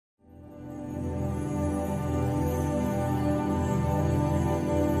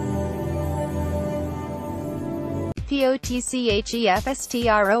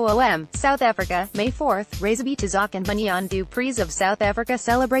Potchefstroom, South Africa, May 4th. Raisibe, Ntozakhe and Mignon Preez of South Africa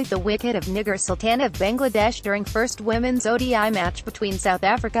celebrate the wicket of Nigar Sultana of Bangladesh during first Women's ODI match between South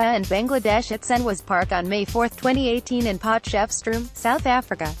Africa and Bangladesh at Senwes Park on May 4, 2018 in Potchefstroom, South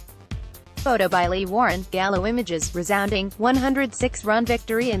Africa. Photo by Lee Warren, Gallo Images. Resounding 106-run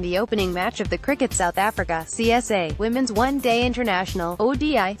victory in the opening match of the Cricket South Africa CSA Women's One-Day International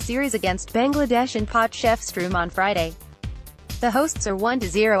ODI series against Bangladesh in Potchefstroom on Friday. The hosts are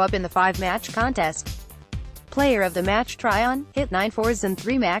 1-0 up in the 5-match contest. Player of the match Tryon hit 9 fours and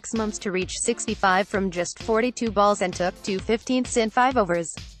 3 maximums to reach 65 from just 42 balls and took 2/15 in 5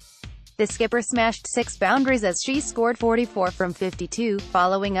 overs. The skipper smashed 6 boundaries as she scored 44 from 52,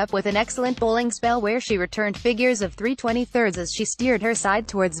 following up with an excellent bowling spell where she returned figures of 3/23 as she steered her side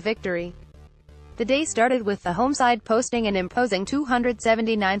towards victory. The day started with the home side posting an imposing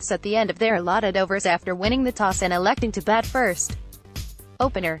 279s at the end of their allotted overs after winning the toss and electing to bat first.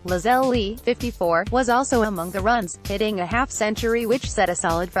 Opener, Raisibe, 54, was also among the runs, hitting a half-century which set a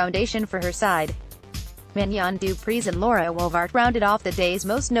solid foundation for her side. Mignon Preez and Laura Wolvaert rounded off the day's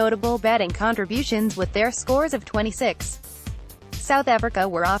most notable batting contributions with their scores of 26. South Africa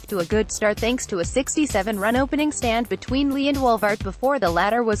were off to a good start thanks to a 67-run opening stand between Lee and Wolvaert before the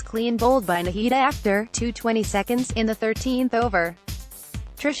latter was clean bowled by Ntozakhe, 2:20 in the 13th over.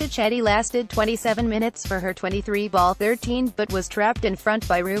 Trisha Chetty lasted 27 minutes for her 23-ball 13 but was trapped in front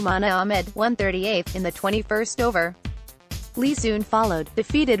by Rumana Ahmed, 1/38 in the 21st over. Lee soon followed,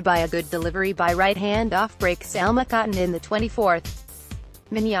 defeated by a good delivery by right-hand off-break Salma Cotton in the 24th.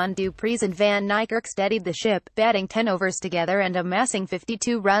 Mignon Preez and Van Niekerk steadied the ship, batting 10 overs together and amassing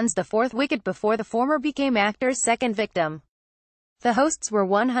 52 runs, the 4th wicket before the former became actor's second victim. The hosts were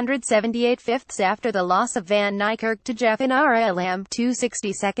 178 fifths after the loss of Van Niekerk to Jaffin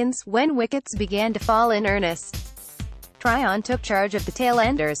 2/60 when wickets began to fall in earnest. Tryon took charge of the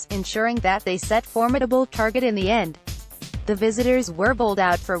tail-enders, ensuring that they set formidable target in the end. The visitors were bowled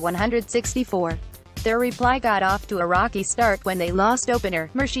out for 164. Their reply got off to a rocky start when they lost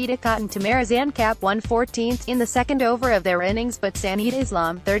opener Murshida Cotton to Marizan 1/14 in the second over of their innings, but Sanid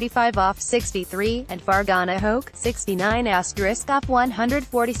Islam 35 off 63 and Fargana Hoke 69 off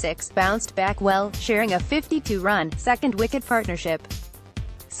 146 bounced back well, sharing a 52-run second-wicket partnership.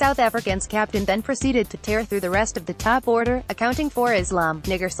 South Africans captain then proceeded to tear through the rest of the top order, accounting for Islam,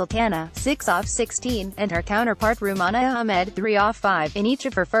 Nigar Sultana, 6 off 16, and her counterpart Rumana Ahmed, 3 off 5, in each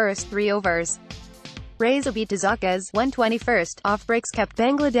of her first 3 overs. Raisibe Ntozakhe's 1/21 off breaks kept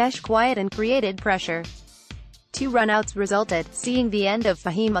Bangladesh quiet and created pressure. 2 runouts resulted, seeing the end of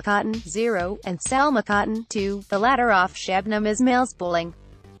Fahima Cotton, 0, and Salma Cotton, 2, the latter off Shabnam Ismail's bowling.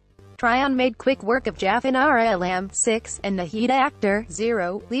 Tryon made quick work of Jaffin 6, and Ntozakhe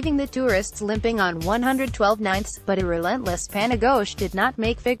 0, leaving the tourists limping on 112 but a relentless Panagosh did not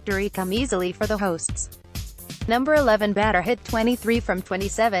make victory come easily for the hosts. Number 11 batter hit 23 from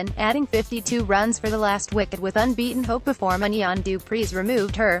 27, adding 52 runs for the last wicket with unbeaten hope before Mignon Preez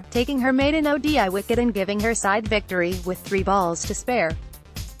removed her, taking her maiden ODI wicket and giving her side victory, with 3 balls to spare.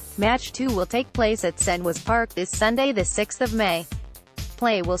 Match 2 will take place at Senwes Park this Sunday, the 6th of May.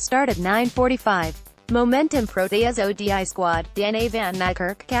 Play will start at 9:45. Momentum Proteas ODI squad, Dana Van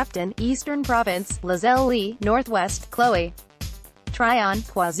Niekerk, captain, Eastern Province, Raisibe, Northwest, Chloe Tryon,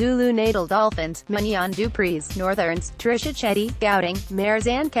 KwaZulu-Natal Dolphins, Mignon Preez, Northerns, Trisha Chetty, Gouting,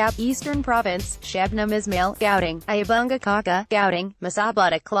 Marizan Eastern Province, Shabnam Ismail, Gouting, Ayabunga Kaka, Gouting,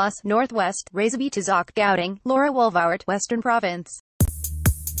 Masabata Kloss, Northwest, Raisibe Ntozakhe, Gouting, Laura Wolvaert, Western Province.